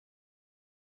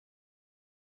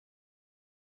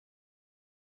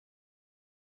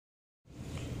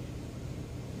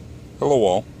Hello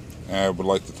all, I would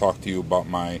like to talk to you about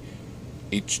my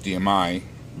HDMI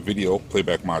Video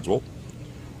Playback Module.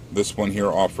 This one here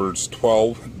offers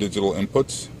 12 digital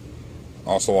inputs,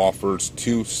 also offers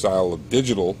 2 style of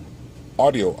digital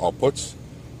audio outputs,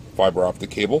 fiber optic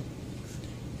cable,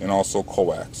 and also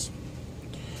coax.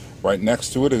 Right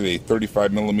next to it is a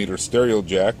 35mm stereo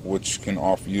jack, which can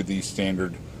offer you the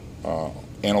standard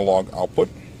analog output.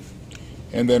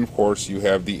 And then of course you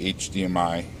have the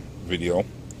HDMI video,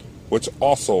 which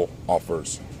also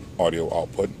offers audio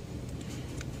output.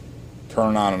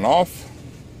 Turn on and off,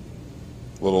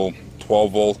 little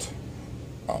 12-volt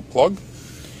plug.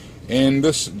 And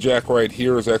this jack right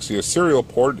here is actually a serial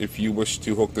port if you wish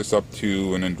to hook this up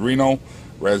to an Arduino,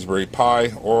 Raspberry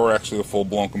Pi, or actually a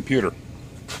full-blown computer.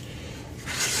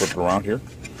 Flip it around here.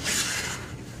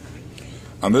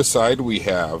 On this side we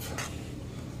have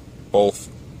both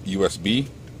USB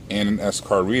and an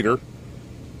S-card reader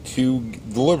to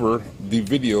deliver the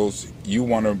videos you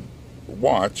want to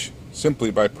watch simply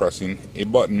by pressing a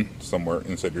button somewhere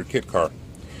inside your KITT car.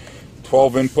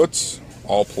 12 inputs,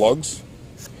 all plugs.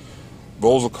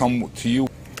 Those will come to you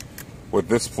with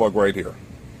this plug right here.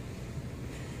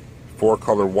 4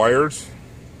 color wires,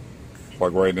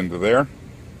 plug right into there.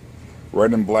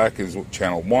 Red and black is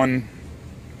channel 1,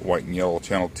 white and yellow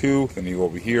channel 2, then you go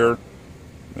over here,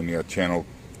 then you got channel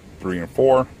 3 and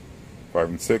 4, 5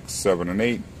 and 6, 7 and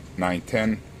 8, 9,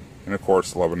 10, and of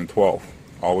course 11 and 12.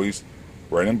 Always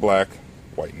red and black,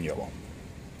 white and yellow.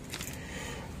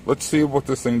 Let's see what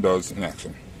this thing does in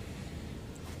action.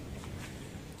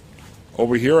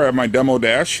 Over here I have my demo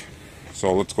dash,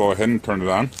 so let's go ahead and turn it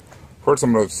on. First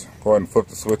I'm going to go ahead and flip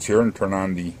the switch here and turn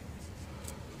on the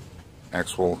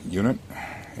actual unit,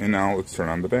 and now let's turn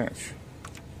on the dash.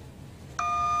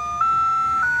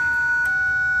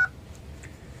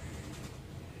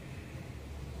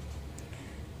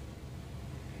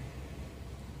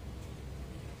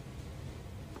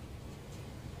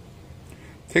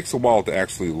 It takes a while to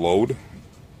actually load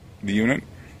the unit.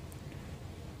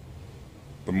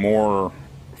 The more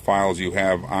files you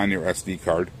have on your SD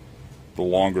card, the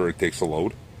longer it takes to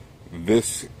load.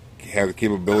 This has the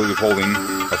capability of holding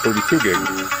a 32 gig.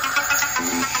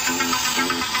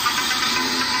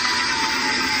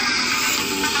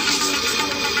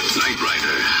 Knight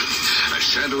Rider, a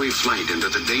shadowy flight into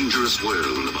the dangerous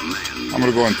world of a man. I'm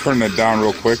going to go and turn that down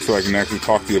real quick so I can actually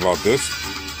talk to you about this.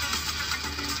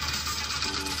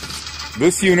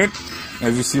 This unit,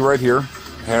 as you see right here,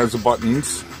 has the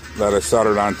buttons that I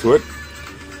soldered onto it.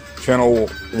 Channel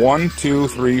 1, 2,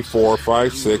 3, 4,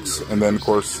 5, 6, and then of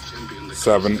course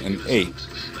 7 and 8.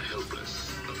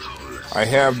 I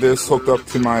have this hooked up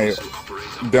to my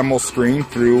demo screen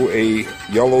through a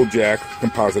yellow jack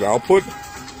composite output,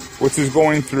 which is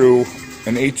going through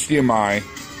an HDMI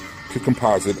to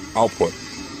composite output.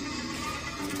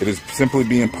 It is simply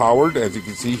being powered, as you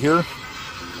can see here,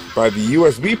 by the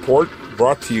USB port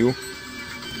brought to you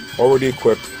already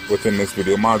equipped within this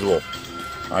video module.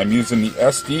 I'm using the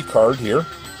SD card here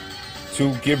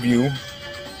to give you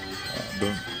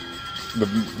the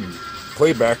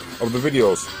playback of the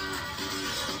videos.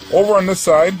 Over on this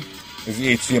side is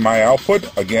the HDMI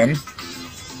output, again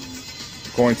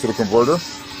going to the converter,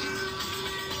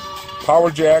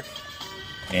 power jack,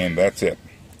 and that's it.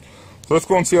 So let's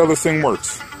go and see how this thing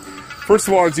works. First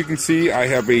of all, as you can see, I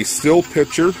have a still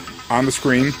picture on the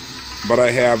screen, but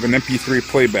I have an MP3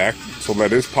 playback, so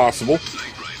that is possible.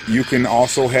 You can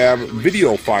also have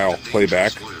video file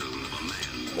playback,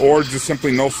 or just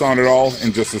simply no sound at all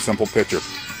and just a simple picture.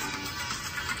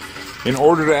 In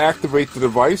order to activate the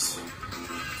device,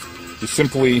 you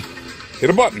simply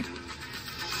hit a button.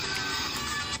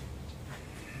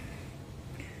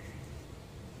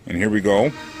 And here we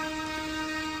go.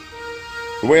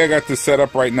 The way I got this set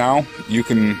up right now, you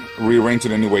can rearrange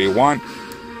it any way you want.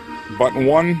 Button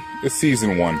 1 is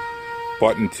Season 1.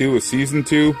 Button 2 is Season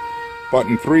 2.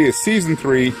 Button 3 is Season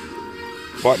 3.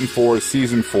 Button 4 is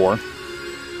Season 4.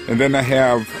 And then I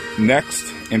have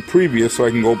Next and Previous, so I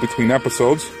can go between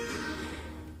episodes.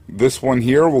 This one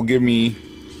here will give me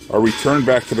a return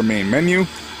back to the main menu.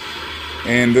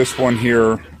 And this one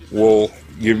here will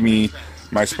give me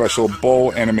my special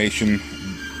bow animation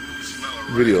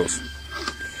videos.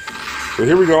 So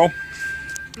here we go.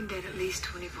 Been dead at least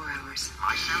 24 hours.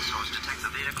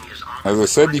 As I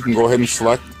said, you can go ahead and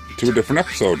select to a different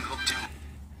episode.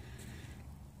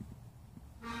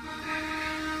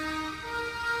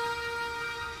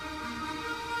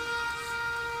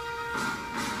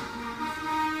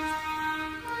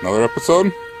 Another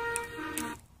episode.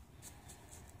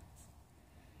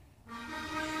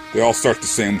 They all start the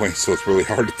same way, so it's really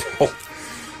hard to tell.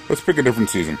 Let's pick a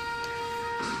different season.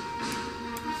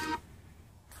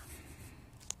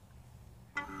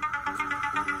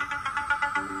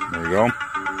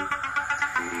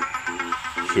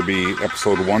 Should be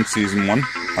episode 1, season 1.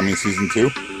 I mean season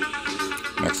 2.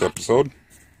 Next episode.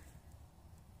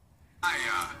 Hi,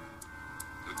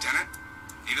 Lieutenant.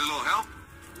 Need a little help?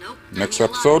 Nope. Next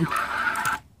episode.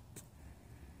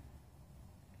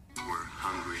 We're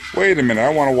hungry. Wait a minute, I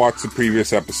want to watch the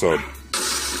previous episode.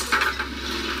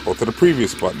 Go to the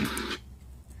previous button.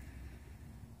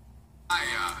 Hi,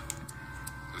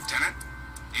 Lieutenant.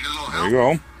 Need a little help? There you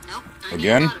go. Nope. I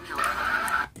Again. need a lot of help.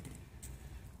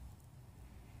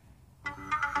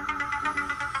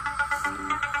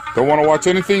 Don't want to watch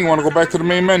anything? You want to go back to the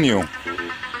main menu.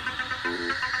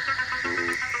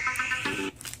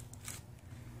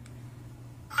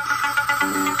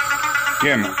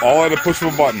 Again, all at a push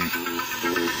of a button.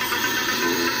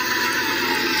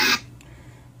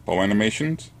 Bow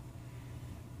animations.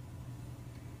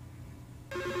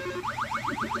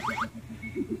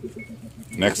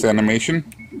 Next animation.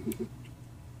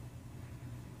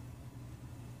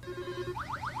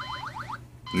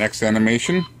 Next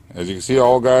animation. As you can see,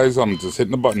 all guys, I'm just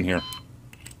hitting the button here.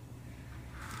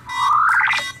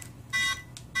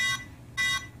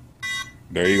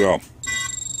 There you go.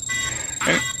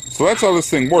 And so that's how this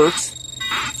thing works.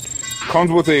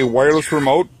 Comes with a wireless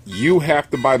remote. You have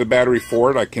to buy the battery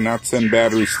for it. I cannot send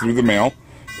batteries through the mail.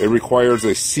 It requires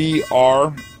a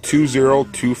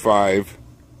CR2025.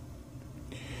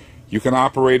 You can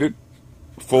operate it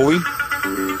fully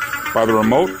by the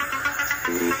remote.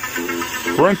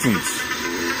 For instance,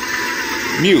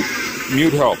 mute.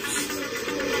 Mute helps.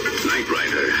 Knight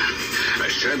Rider, a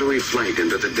shadowy flight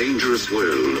into the dangerous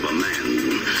world of a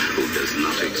man who does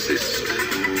not exist.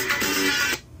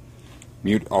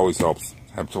 Mute always helps.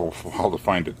 Have to how to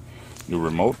find it. New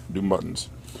remote, new buttons.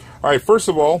 Alright, first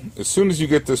of all, as soon as you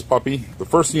get this puppy, the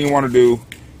first thing you want to do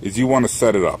is you want to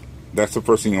set it up. That's the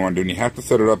first thing you want to do, and you have to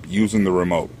set it up using the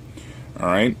remote.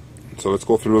 Alright, so let's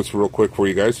go through this real quick for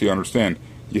you guys so you understand.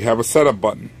 You have a setup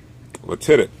button. Let's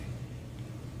hit it.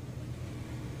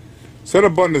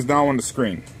 Setup button is now on the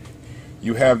screen.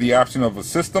 You have the option of a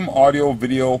system, audio,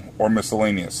 video, or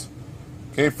miscellaneous.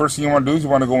 Okay, first thing you want to do is you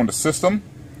want to go into system.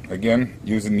 Again,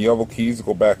 using the yellow keys to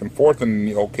go back and forth, and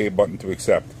the OK button to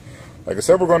accept. Like I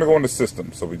said, we're going to go into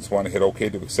system, so we just want to hit OK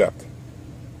to accept.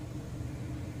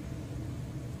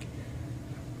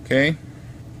 Okay.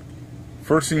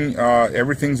 First thing,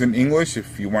 everything's in English.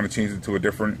 If you want to change it to a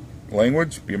different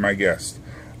language, be my guest.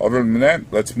 Other than that,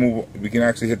 let's move. We can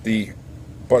actually hit the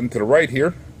button to the right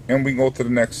here, and we can go to the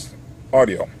next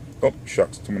audio. Oh,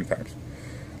 shucks, too many times.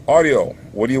 Audio,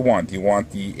 what do you want? Do you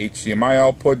want the HDMI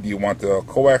output? Do you want the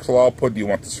coaxial output? Do you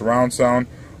want the surround sound?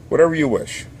 Whatever you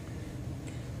wish.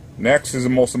 Next is the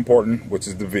most important, which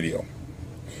is the video.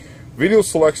 Video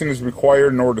selection is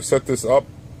required in order to set this up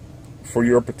for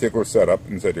your particular setup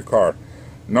inside your car.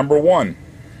 Number one,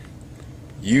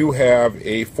 you have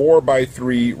a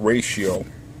 4:3 ratio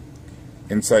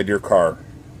inside your car.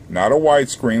 Not a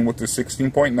widescreen with the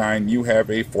 16.9, you have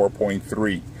a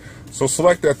 4.3. So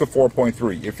select at the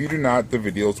 4.3. If you do not, the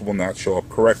videos will not show up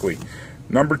correctly.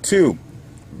 Number two,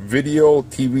 video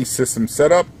TV system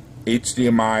setup,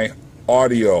 HDMI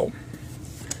audio.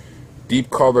 Deep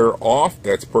color off,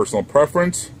 that's personal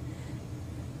preference.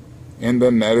 And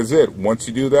then that is it. Once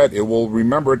you do that, it will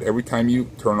remember it every time you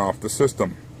turn off the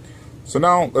system. So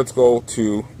now let's go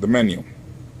to the menu.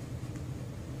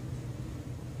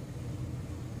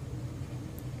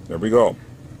 There we go.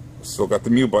 Still got the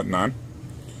mute button on.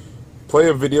 Play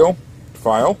a video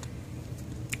file.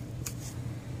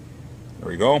 There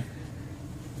we go.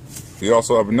 You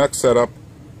also have a next setup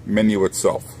menu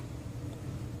itself.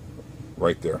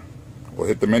 Right there. We'll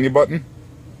hit the menu button.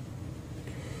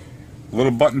 A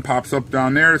little button pops up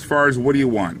down there as far as what do you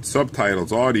want.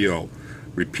 Subtitles, audio,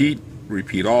 repeat,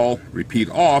 repeat all, repeat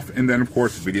off, and then of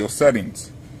course video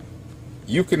settings.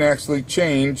 You can actually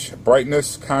change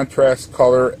brightness, contrast,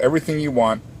 color, everything you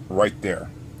want right there.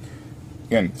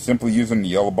 Again, simply using the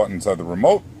yellow buttons of the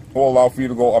remote will allow for you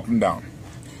to go up and down.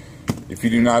 If you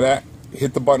do not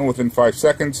hit the button within 10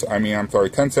 seconds,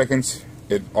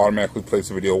 it automatically plays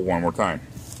the video one more time.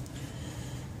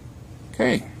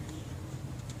 Okay.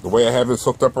 The way I have this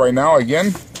hooked up right now,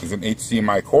 again, is an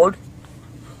HDMI cord.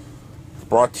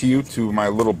 Brought to you to my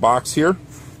little box here.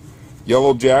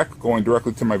 Yellow jack going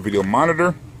directly to my video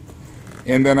monitor.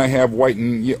 And then I have white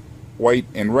and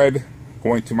red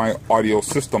going to my audio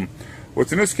system,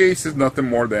 which in this case is nothing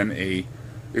more than a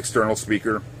external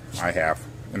speaker I have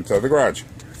inside the garage.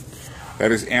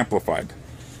 That is amplified.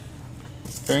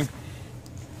 Okay.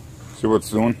 See what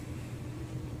it's doing?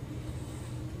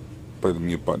 Play the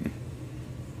mute button.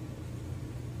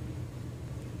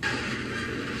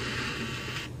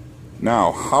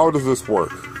 Now, how does this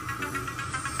work?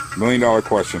 $1,000,000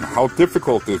 question. How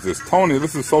difficult is this? Tony,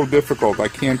 this is so difficult. I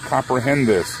can't comprehend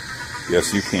this.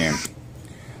 Yes, you can.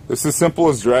 This is simple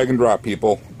as drag and drop,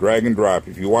 people. Drag and drop.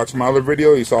 If you watch my other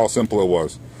video, you saw how simple it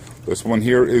was. This one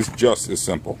here is just as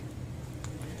simple.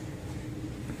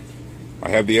 I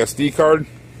have the SD card.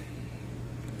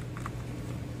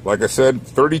 Like I said,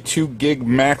 32 gig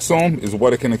maximum is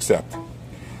what it can accept.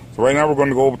 So right now we're going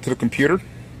to go over to the computer.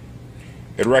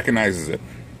 It recognizes it.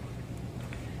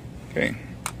 Okay.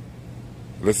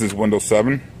 This is Windows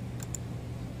 7.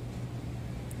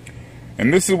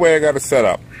 And this is the way I got it set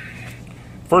up.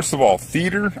 First of all,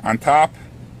 theater on top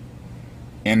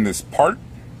and this part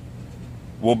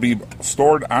will be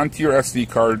stored onto your SD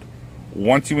card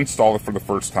once you install it for the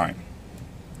first time.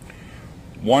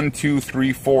 1, 2,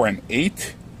 3, 4, and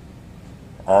 8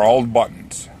 are all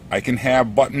buttons. I can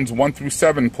have buttons 1 through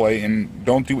 7 play and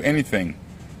don't do anything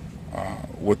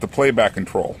with the playback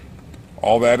control.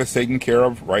 All that is taken care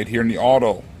of right here in the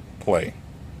auto play.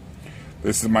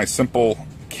 This is my simple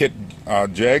KITT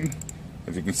jag.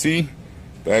 As you can see,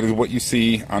 that is what you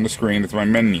see on the screen. It's my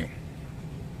menu.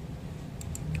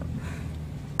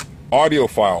 Audio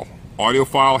file. Audio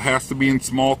file has to be in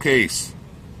small case.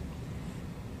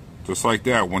 Just like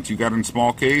that. Once you got it in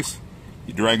small case,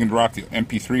 you drag and drop the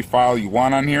MP3 file you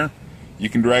want on here. You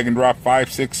can drag and drop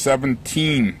 5, 6,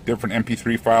 17 different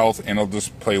MP3 files, and it'll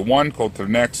just play one, go to the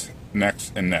next,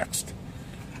 next, and next.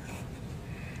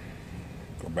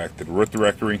 Go back to the root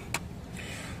directory.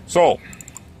 So,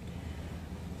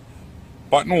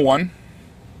 button 1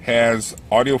 has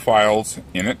audio files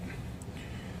in it.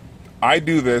 I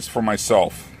do this for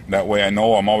myself. That way I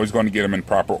know I'm always going to get them in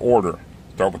proper order.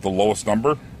 Start with the lowest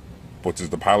number, which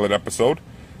is the pilot episode.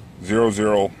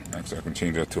 00, actually I can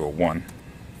change that to a 1.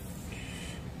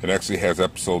 It actually has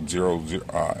episode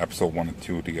 1 and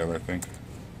 2 together, I think.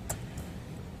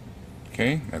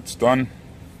 Okay, that's done.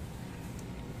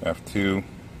 F2,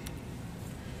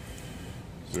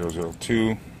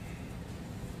 002,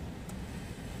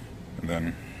 and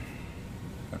then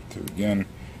F2 again.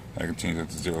 I can change that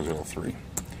to 003.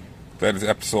 That is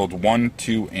episodes 1,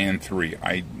 2, and 3.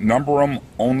 I number them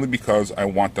only because I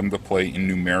want them to play in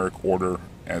numeric order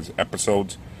as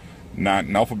episodes, not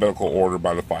in alphabetical order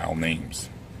by the file names.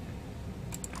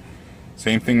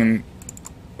 Same thing in,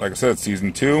 like I said,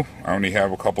 season 2. I only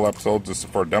have a couple episodes just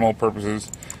for demo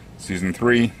purposes. Season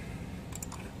 3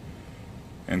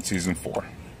 and season 4.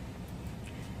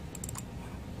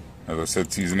 As I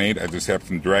said, season 8, I just have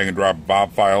some drag and drop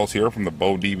VOB files here from the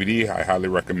Bo DVD. I highly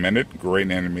recommend it.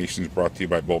 Great animations brought to you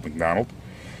by Bo McDonald.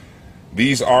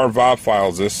 These are VOB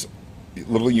files. This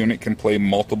little unit can play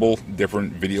multiple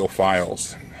different video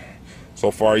files. So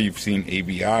far you've seen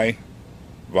AVI,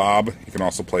 VOB. You can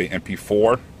also play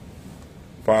MP4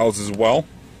 files as well,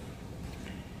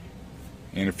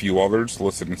 and a few others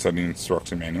listed inside the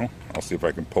instruction manual. I'll see if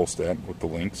I can post that with the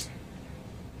links.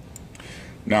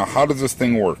 Now, how does this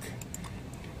thing work?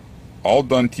 All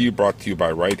done to you, brought to you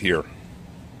by right here,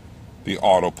 the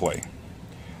autoplay.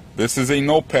 This is a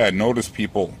notepad. Notice,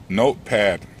 people,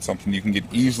 notepad, something you can get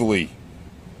easily.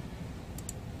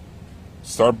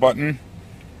 Start button,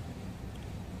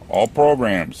 all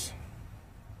programs,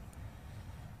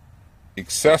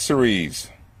 accessories,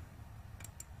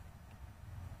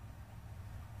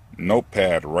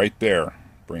 notepad right there.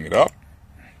 Bring it up.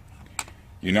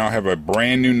 You now have a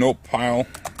brand new note file,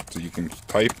 so you can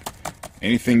type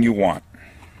anything you want.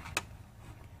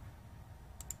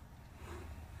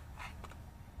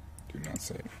 Do not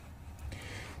save.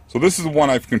 So this is the one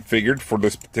I've configured for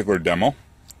this particular demo.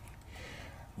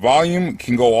 Volume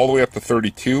can go all the way up to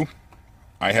 32.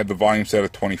 I had the volume set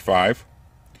at 25.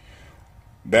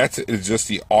 That is just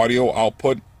the audio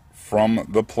output from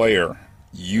the player.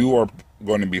 You are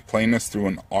going to be playing this through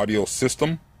an audio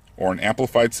system or an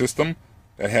amplified system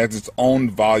that has its own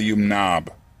volume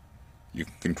knob. You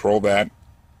can control that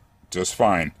just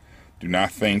fine. Do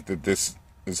not think that this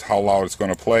is how loud it's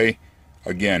going to play.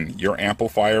 Again, your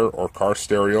amplifier or car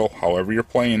stereo, however you're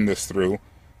playing this through,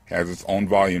 has its own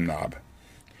volume knob.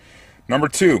 Number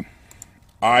 2,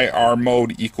 IR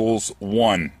mode equals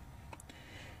 1.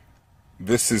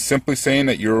 This is simply saying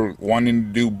that you're wanting to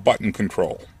do button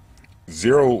control.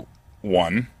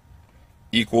 01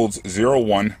 equals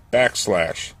 01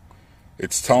 backslash.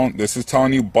 This is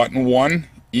telling you button 1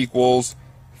 equals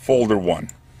folder 1.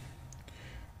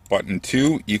 Button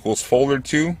 2 equals folder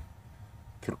 2.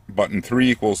 Button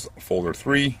 3 equals folder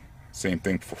 3. Same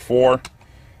thing for 4.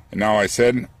 And now I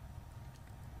said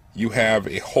you have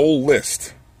a whole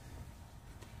list.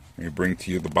 Let me bring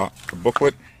to you the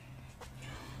booklet.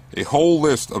 A whole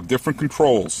list of different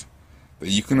controls that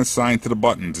you can assign to the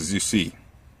buttons, as you see.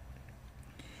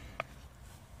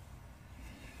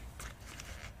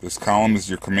 This column is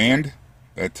your command.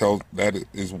 That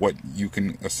is what you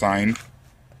can assign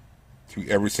to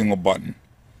every single button.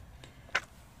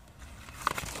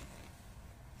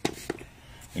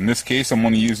 In this case, I'm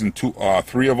only using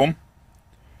three of them.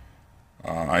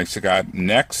 I got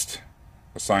next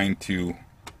assigned to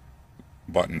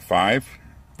button 5.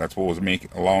 That's what was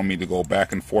allowing me to go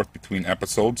back and forth between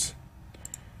episodes.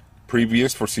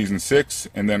 Previous for season 6,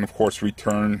 and then of course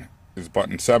return is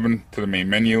button 7 to the main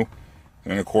menu,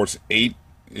 and then of course 8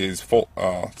 is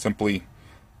simply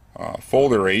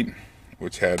folder 8,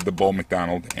 which had the Bo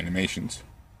McDonald animations.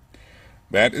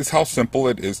 That is how simple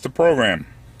it is to program.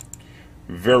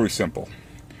 Very simple.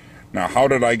 Now, how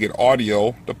did I get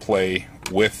audio to play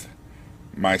with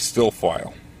my still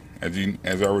file? As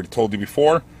I already told you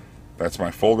before, that's my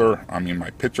folder, my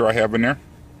picture I have in there.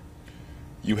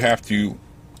 You have to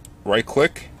right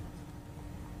click,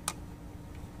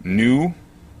 new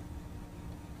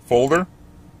folder,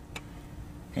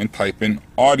 and type in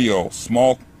audio,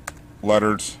 small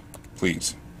letters,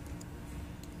 please.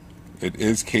 It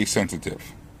is case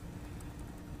sensitive.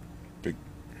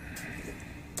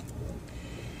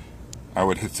 I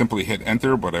would simply hit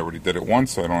enter, but I already did it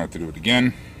once, so I don't have to do it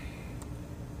again.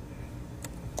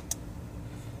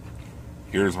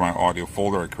 Here's my audio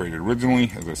folder I created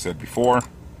originally, as I said before.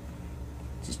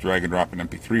 Just drag and drop an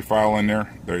MP3 file in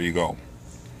there. There you go.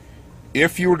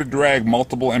 If you were to drag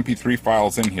multiple MP3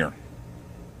 files in here,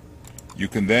 you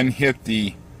can then hit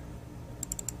the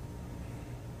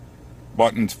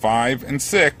buttons 5 and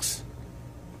 6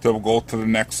 to go to the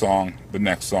next song, the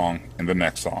next song, and the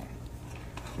next song.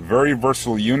 Very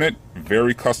versatile unit,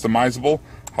 very customizable.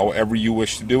 However you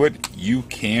wish to do it, you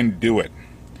can do it.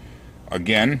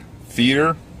 Again,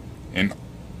 theater and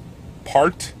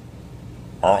part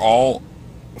are all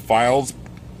files.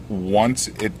 Once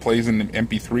it plays in the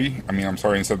MP3,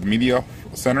 inside the media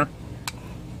center,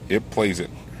 it plays it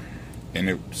and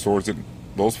it stores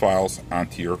those files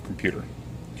onto your computer.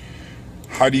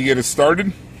 How do you get it started?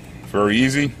 Very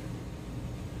easy.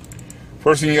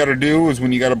 First thing you got to do is,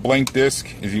 when you got a blank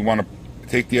disk, is you want to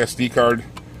take the SD card,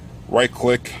 right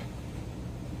click,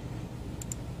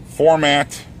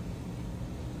 format,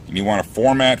 and you want to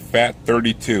format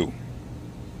FAT32.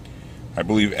 I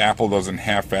believe Apple doesn't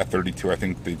have FAT32. I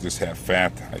think they just have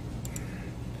FAT.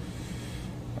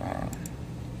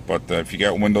 But if you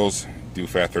got Windows, do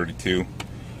FAT32.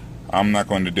 I'm not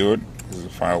going to do it because the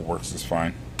file works just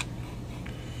fine.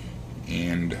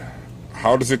 And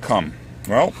how does it come?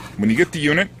 Well, when you get the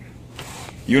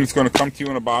unit's going to come to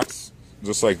you in a box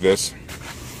just like this.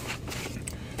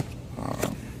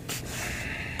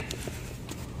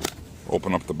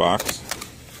 Open up the box.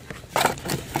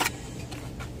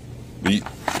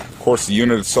 Of course, the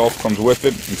unit itself comes with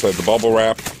it inside the bubble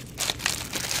wrap.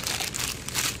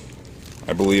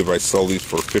 I believe I sell these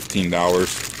for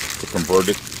 $15 to convert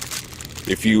it.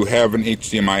 If you have an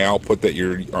HDMI output that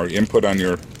or input on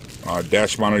your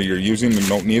dash monitor you're using and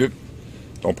don't need it,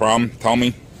 no problem, tell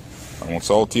me. I won't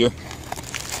sell it to you.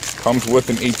 Comes with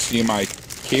an HDMI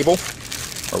cable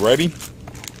already.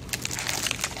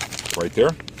 Right there.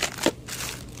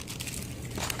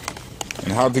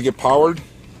 And how to get powered?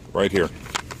 Right here.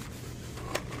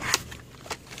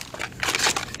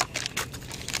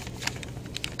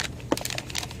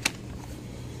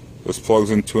 This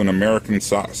plugs into an American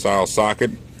style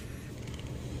socket.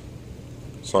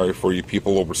 Sorry for you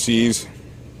people overseas.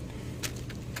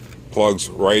 Plugs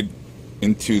right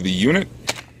into the unit.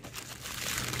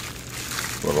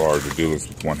 A little hard to do this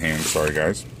with one hand. Sorry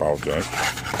guys, apologize.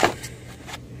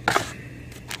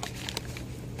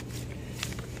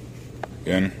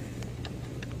 Again,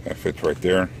 that fits right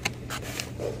there.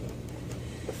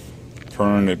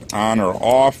 Turn it on or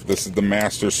off. This is the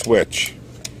master switch.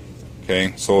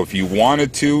 Okay, so if you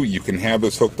wanted to, you can have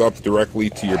this hooked up directly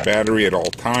to your battery at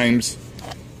all times.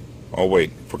 Oh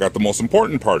wait, forgot the most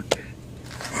important part.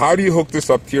 How do you hook this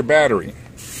up to your battery?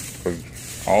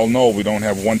 Because all know we don't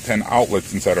have 110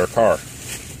 outlets inside our car.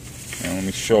 And let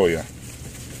me show you.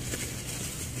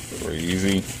 Very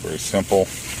easy, very simple.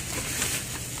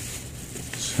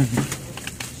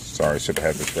 Sorry, I should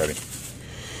have had this ready.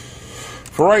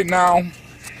 For right now,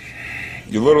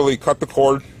 you literally cut the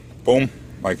cord, boom,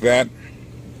 like that.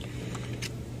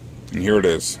 And here it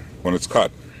is when it's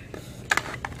cut.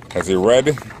 Has a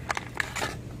red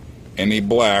and a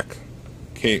black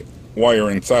wire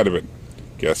inside of it.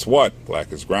 Guess what?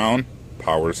 Black is ground,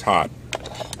 power is hot.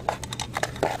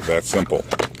 That simple.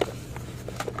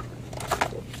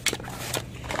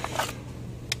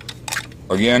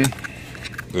 Again,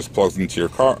 this plugs into your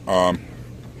car,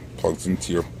 plugs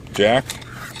into your jack,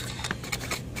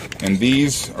 and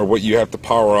these are what you have to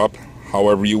power up.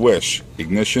 however you wish.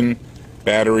 Ignition,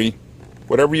 battery,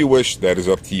 whatever you wish, that is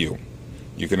up to you.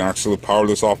 You can actually power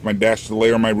this off my dash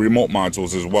delay or my remote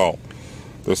modules as well.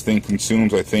 This thing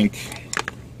consumes, I think,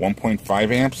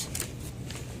 1.5 amps,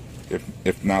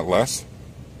 if not less.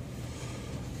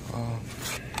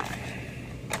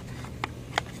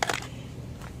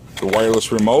 The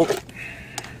wireless remote,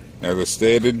 as I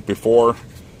stated before,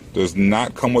 does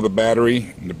not come with a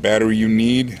battery. The battery you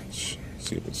need, let's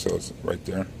see if it says right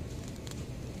there.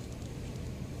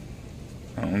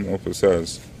 I don't know if it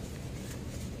says.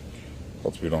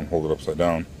 Hopefully we don't hold it upside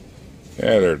down.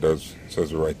 Yeah, there it does. It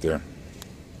says it right there.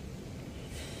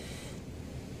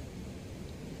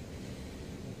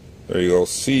 There you go.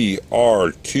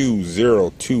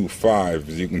 CR2025.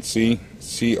 As you can see,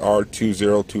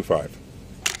 CR2025.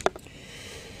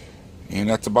 And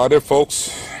that's about it,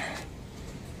 folks.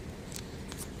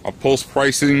 I'll post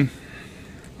pricing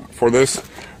for this.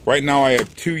 Right now I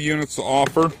have 2 units to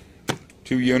offer.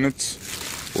 2 units.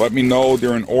 Let me know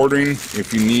during ordering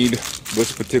if you need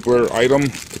this particular item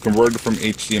to convert it from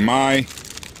HDMI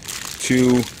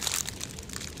to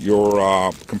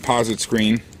your composite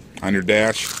screen on your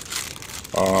dash.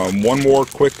 One more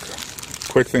quick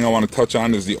thing I want to touch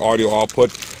on is the audio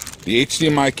output. The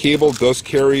HDMI cable does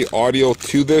carry audio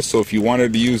to this, so if you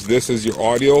wanted to use this as your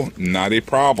audio, not a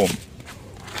problem.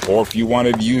 Or if you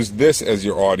wanted to use this as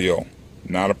your audio,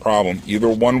 not a problem. Either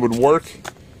one would work.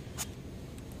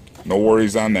 No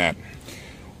worries on that.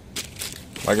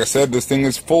 Like I said, this thing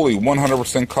is fully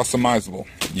 100% customizable.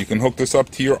 You can hook this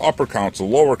up to your upper console,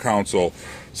 lower console,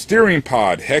 steering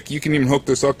pod. Heck, you can even hook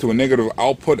this up to a negative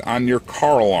output on your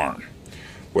car alarm.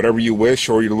 Whatever you wish,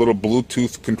 or your little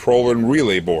Bluetooth controller and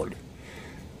relay board.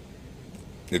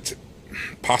 Its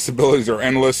possibilities are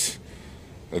endless.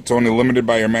 It's only limited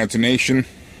by your imagination.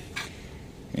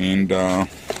 And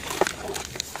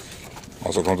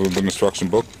also comes with an instruction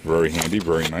book. Very handy,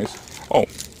 very nice. Oh,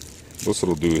 this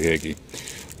little doohickey.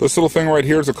 This little thing right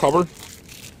here is a cover.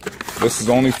 This is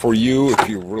only for you if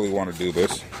you really want to do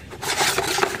this.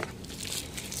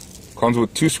 Comes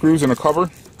with 2 screws and a cover.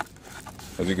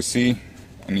 As you can see,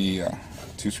 any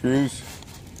 2 screws.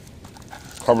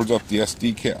 Covers up the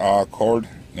SD card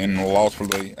and allows for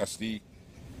the SD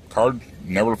card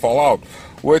never to fall out,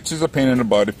 which is a pain in the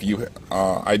butt. If you,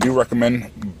 I do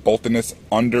recommend bolting this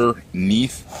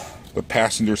underneath the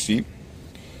passenger seat,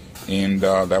 and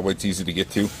that way it's easy to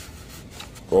get to.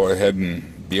 Go ahead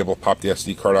and be able to pop the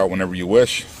SD card out whenever you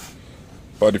wish.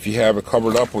 But if you have it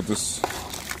covered up with this,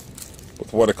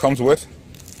 with what it comes with,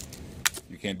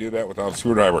 you can't do that without a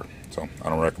screwdriver. So I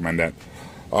don't recommend that.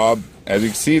 As you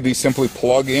can see, these simply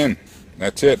plug in.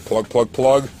 That's it. Plug, plug,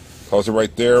 plug. Tells you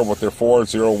right there what they're for,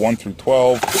 0, 1 through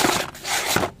 12.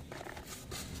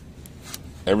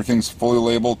 Everything's fully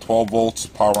labeled, 12 volts,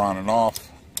 power on and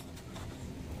off.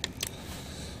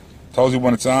 Tells you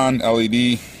when it's on,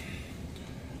 LED.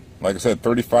 Like I said,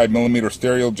 35mm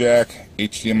stereo jack,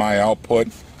 HDMI output,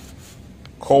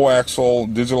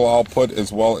 coaxial digital output,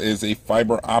 as well as a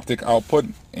fiber optic output,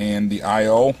 and the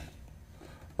I/O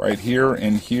right here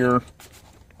and here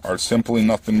are simply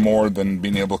nothing more than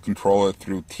being able to control it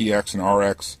through TX and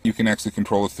RX. You can actually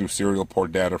control it through serial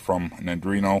port data from an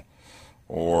Arduino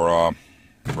or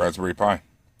Raspberry Pi,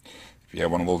 if you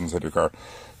have one of those inside your car.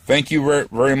 Thank you very,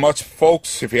 very much,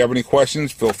 folks. If you have any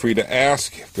questions, feel free to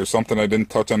ask. If there's something I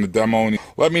didn't touch on the demo,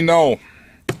 let me know.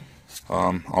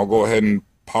 I'll go ahead and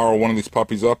power one of these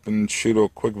puppies up and shoot a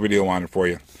quick video on it for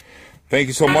you. Thank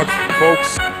you so much,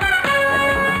 folks.